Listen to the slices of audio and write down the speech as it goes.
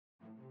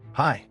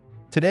Hi,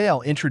 today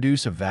I'll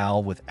introduce a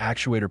valve with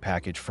actuator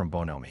package from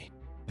Bonomi.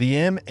 The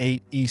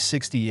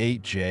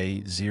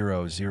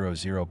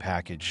M8E68J000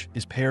 package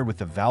is paired with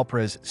the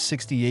Valpres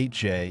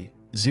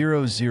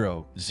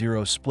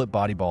 68J000 split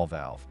body ball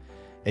valve,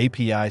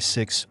 API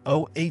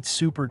 608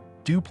 Super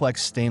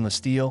Duplex stainless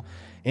steel,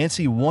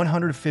 ANSI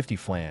 150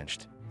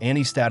 flanged,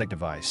 anti-static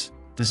device,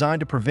 designed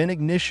to prevent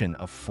ignition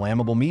of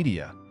flammable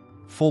media,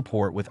 full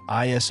port with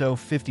ISO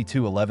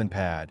 5211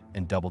 pad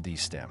and double D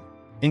stem.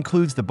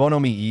 Includes the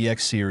Bonomi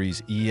EX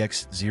series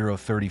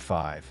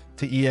EX035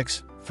 to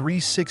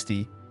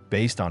EX360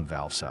 based on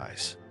valve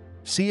size.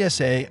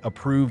 CSA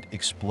approved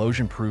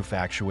explosion-proof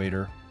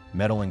actuator,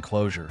 metal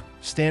enclosure,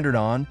 standard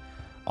on,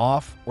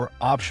 off, or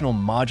optional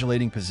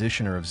modulating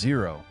positioner of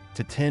 0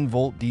 to 10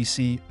 volt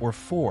DC or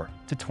 4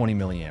 to 20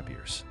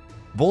 milliamperes.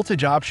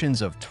 Voltage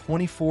options of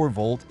 24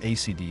 volt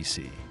AC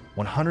DC,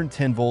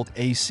 110 volt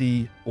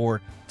AC, or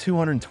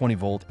 220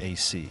 volt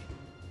AC.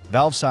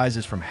 Valve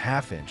sizes from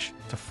 1/2 inch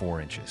to 4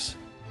 inches.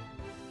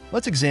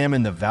 Let's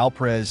examine the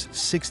Valpres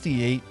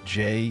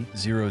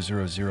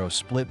 68J000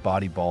 split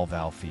body ball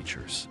valve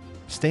features.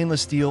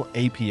 Stainless steel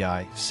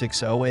API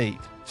 608,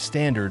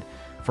 standard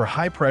for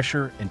high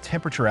pressure and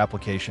temperature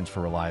applications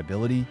for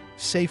reliability,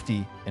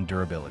 safety, and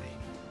durability.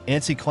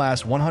 ANSI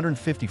class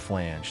 150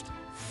 flanged,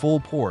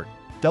 full port,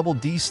 double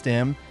D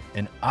stem,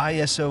 and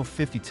ISO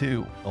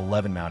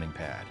 5211 mounting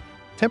pad.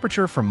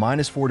 Temperature from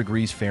 -4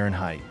 degrees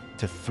Fahrenheit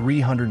to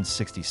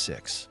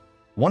 366.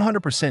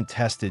 100%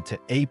 tested to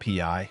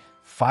API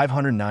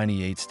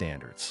 598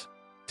 standards.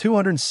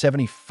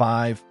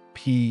 275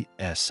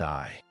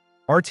 PSI.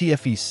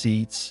 RTFE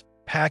seats,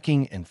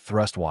 packing and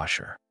thrust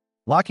washer.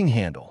 Locking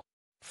handle.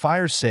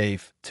 Fire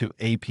safe to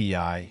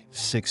API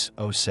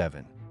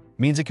 607.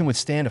 Means it can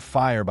withstand a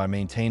fire by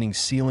maintaining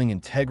sealing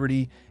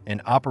integrity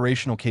and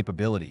operational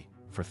capability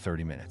for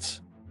 30 minutes.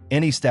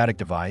 Anti-static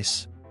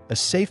device, a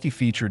safety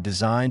feature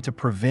designed to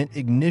prevent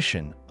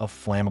ignition of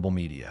flammable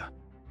media.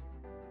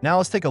 Now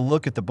let's take a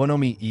look at the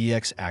Bonomi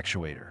EX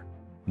Actuator,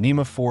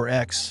 NEMA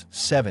 4X,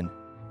 7,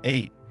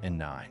 8, and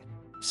 9.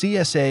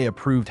 CSA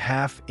approved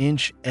 1/2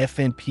 inch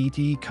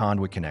FNPT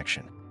conduit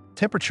connection.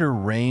 Temperature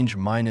range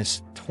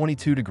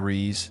 -22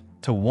 degrees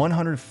to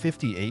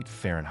 158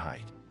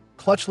 Fahrenheit.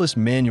 Clutchless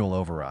manual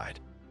override.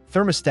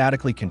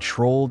 Thermostatically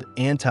controlled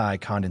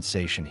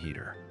anti-condensation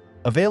heater.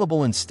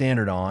 Available in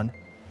standard on,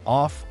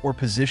 off, or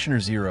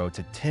positioner 0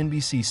 to 10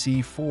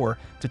 BCC 4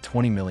 to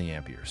 20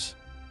 milliamperes.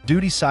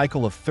 Duty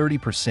cycle of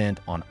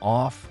 30% on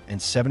off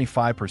and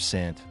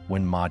 75%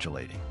 when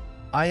modulating.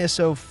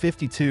 ISO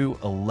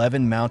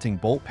 5211 mounting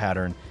bolt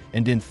pattern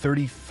and in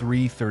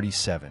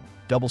 3337,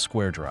 double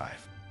square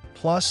drive.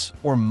 Plus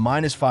or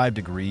 -5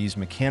 degrees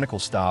mechanical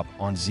stop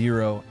on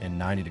 0 and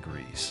 90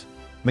 degrees.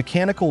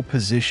 Mechanical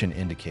position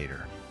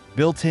indicator.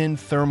 Built-in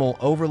thermal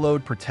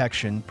overload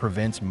protection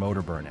prevents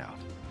motor burnout.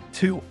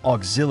 2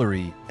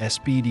 auxiliary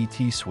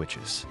SPDT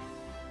switches.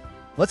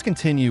 Let's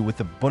continue with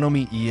the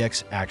Bonomi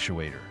EX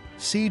Actuator.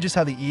 See just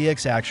how the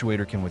EX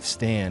Actuator can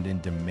withstand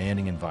in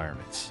demanding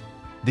environments.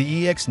 The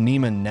EX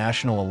NEMA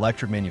National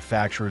Electric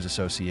Manufacturers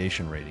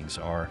Association ratings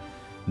are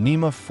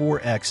NEMA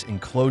 4X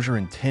enclosure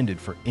intended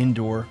for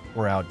indoor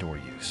or outdoor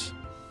use.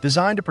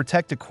 Designed to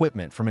protect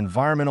equipment from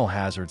environmental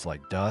hazards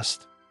like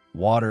dust,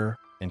 water,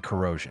 and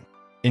corrosion.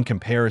 In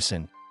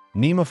comparison,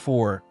 NEMA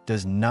 4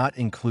 does not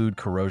include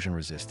corrosion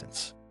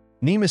resistance.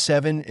 NEMA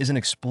 7 is an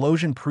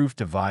explosion-proof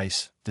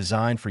device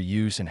designed for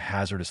use in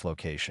hazardous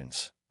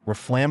locations, where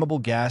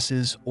flammable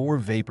gases or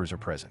vapors are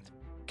present.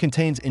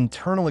 Contains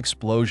internal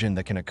explosion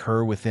that can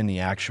occur within the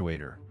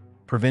actuator,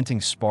 preventing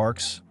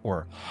sparks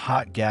or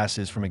hot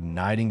gases from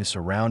igniting the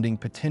surrounding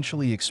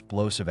potentially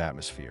explosive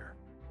atmosphere.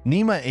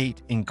 NEMA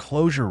 8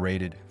 enclosure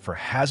rated for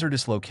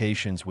hazardous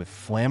locations with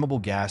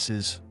flammable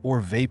gases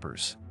or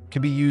vapors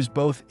can be used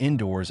both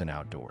indoors and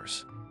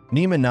outdoors.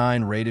 NEMA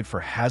 9 rated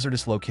for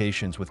hazardous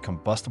locations with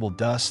combustible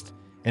dust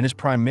and is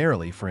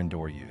primarily for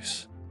indoor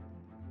use.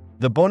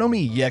 The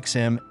Bonomi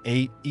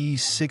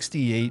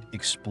EXM8E68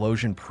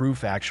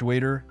 Explosion-Proof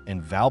Actuator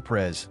and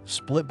Valpres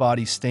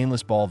split-body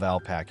stainless ball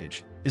valve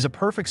package is a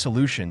perfect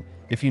solution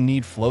if you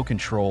need flow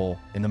control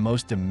in the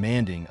most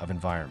demanding of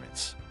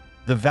environments.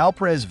 The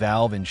Valpres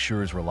valve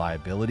ensures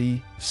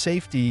reliability,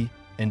 safety,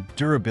 and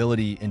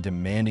durability in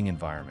demanding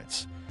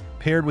environments,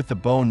 paired with the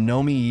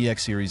Bonomi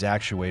EX series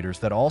actuators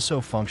that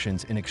also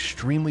functions in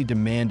extremely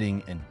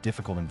demanding and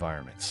difficult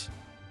environments.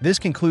 This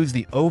concludes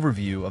the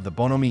overview of the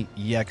Bonomi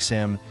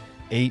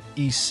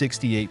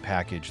EXM8E68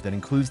 package that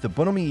includes the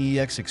Bonomi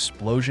EX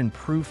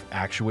Explosion-Proof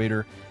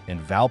Actuator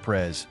and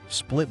Valpres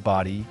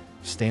split-body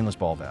stainless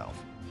ball valve.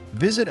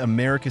 Visit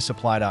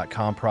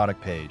americasupply.com product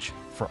page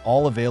for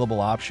all available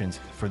options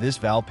for this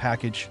valve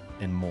package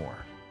and more.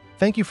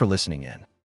 Thank you for listening in.